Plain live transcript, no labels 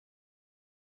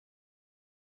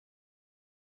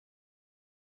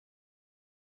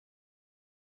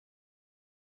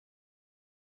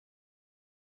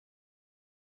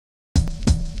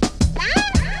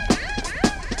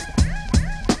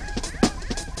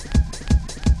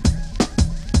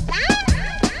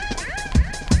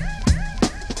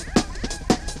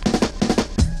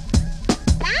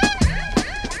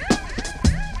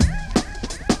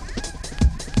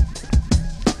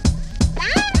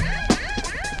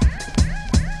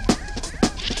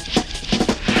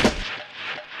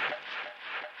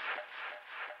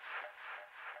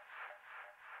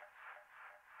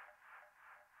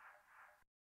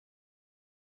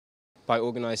by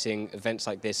organising events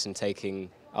like this and taking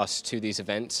us to these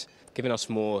events, giving us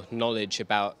more knowledge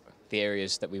about the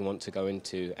areas that we want to go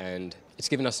into, and it's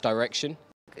given us direction.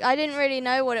 I didn't really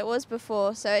know what it was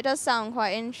before, so it does sound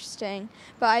quite interesting,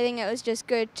 but I think it was just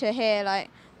good to hear like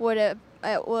what it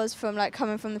was from like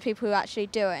coming from the people who actually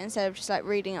do it instead of just like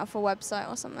reading it off a website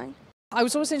or something. I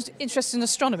was always interested in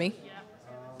astronomy,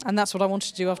 and that's what I wanted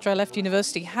to do after I left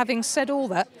university. Having said all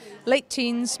that, late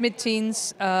teens,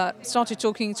 mid-teens, started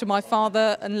talking to my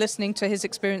father and listening to his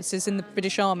experiences in the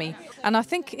British Army. And I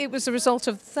think it was a result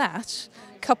of that,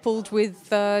 coupled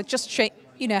with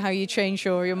you know how you change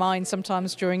your mind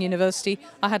sometimes during university.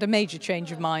 I had a major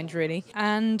change of mind, really.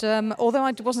 And although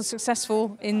I wasn't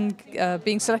successful in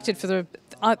being selected for the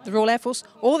Royal Air Force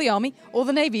or the Army or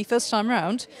the Navy first time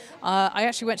round, I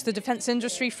actually went to the defence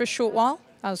industry for a short while.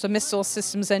 I was a missile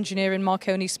systems engineer in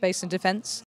Marconi Space and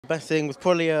Defence. The best thing was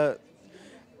probably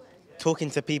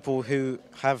talking to people who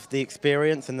have the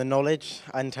experience and the knowledge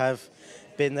and have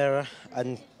been there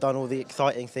and done all the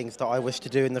exciting things that I wish to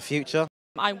do in the future.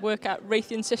 I work at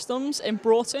Raytheon Systems in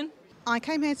Broughton. I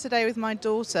came here today with my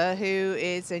daughter, who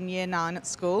is in year 9 at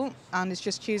school and is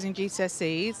just choosing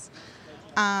GCSEs.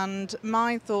 And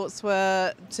my thoughts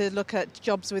were to look at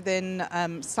jobs within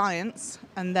science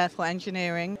and therefore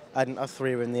engineering. And us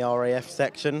three are in the RAF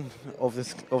section of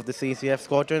the CCF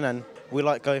squadron, and we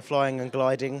like going flying and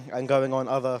gliding and going on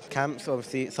other camps,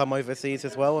 obviously some overseas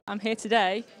as well. I'm here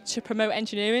today to promote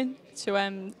engineering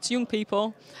to young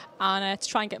people and to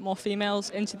try and get more females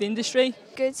into the industry.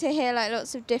 Good to hear like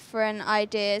lots of different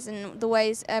ideas and the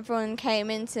ways everyone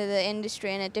came into the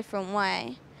industry in a different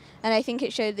way. And I think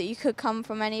it showed that you could come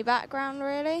from any background,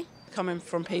 really. Coming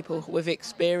from people with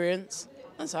experience,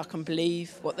 and so I can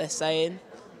believe what they're saying.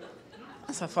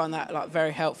 And so I find that like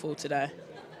very helpful today.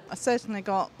 I certainly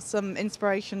got some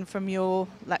inspiration from your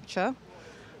lecture,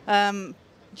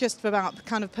 just about the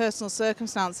kind of personal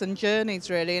circumstance and journeys,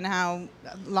 really, and how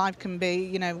life can be,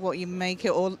 you know, what you make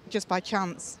it or just by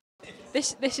chance.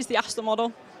 This is the Aston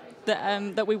model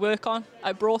that we work on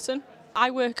at Broughton. I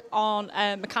work on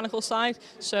a mechanical side,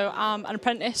 so I'm an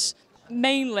apprentice.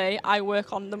 Mainly I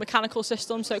work on the mechanical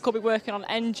system, so it could be working on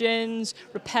engines,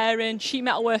 repairing, sheet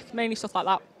metal work, mainly stuff like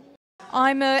that.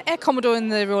 I'm an Air Commodore in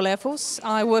the Royal Air Force.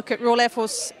 I work at Royal Air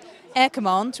Force Air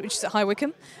Command, which is at High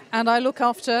Wycombe, and I look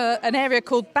after an area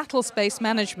called Battle Space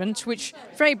Management, which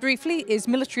very briefly is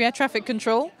military air traffic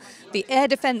control, the Air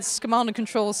Defence Command and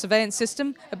Control Surveillance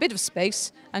System, a bit of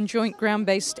space, and joint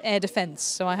ground-based air defence.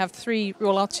 So I have 3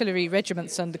 Royal Artillery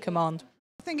regiments under command.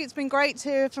 I think it's been great to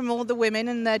hear from all the women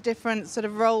and their different sort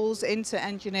of roles into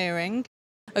engineering.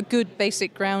 A good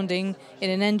basic grounding in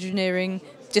an engineering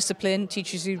discipline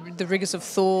teaches you the rigours of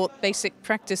thought, basic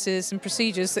practices and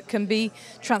procedures that can be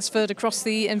transferred across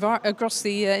the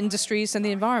industries and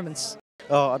the environments.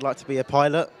 Oh, I'd like to be a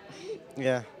pilot.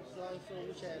 Yeah.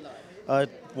 I'd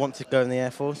want to go in the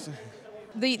Air Force.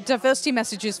 The diversity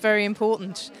message is very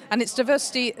important, and it's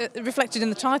diversity reflected in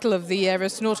the title of the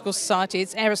Aeronautical Society.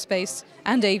 It's aerospace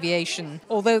and aviation.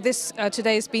 Although this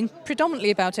today has been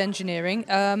predominantly about engineering,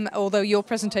 although your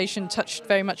presentation touched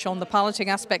very much on the piloting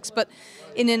aspects, but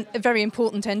in a very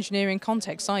important engineering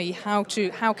context, i.e. how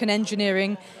can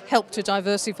engineering help to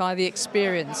diversify the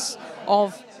experience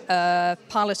of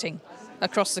piloting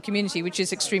across the community, which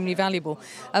is extremely valuable.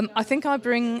 I think I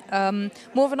bring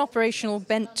more of an operational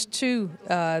bent to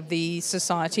the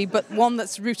society, but one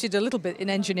that's rooted a little bit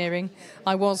in engineering.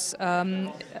 I was,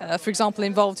 for example,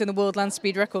 involved in the World Land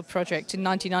Speed Record project in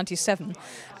 1997,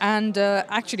 and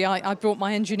actually I brought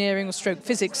my engineering or stroke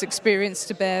physics experience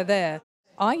to bear there.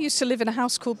 I used to live in a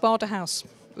house called Body House,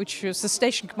 which was the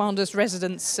station commander's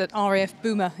residence at RAF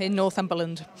Boomer in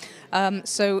Northumberland.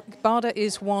 So Bada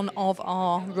is one of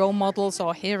our role models,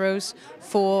 our heroes,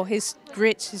 for his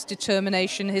grit, his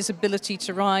determination, his ability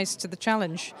to rise to the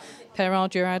challenge, per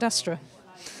ardua ad astra.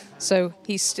 So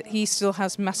he still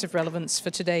has massive relevance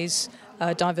for today's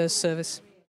diverse service.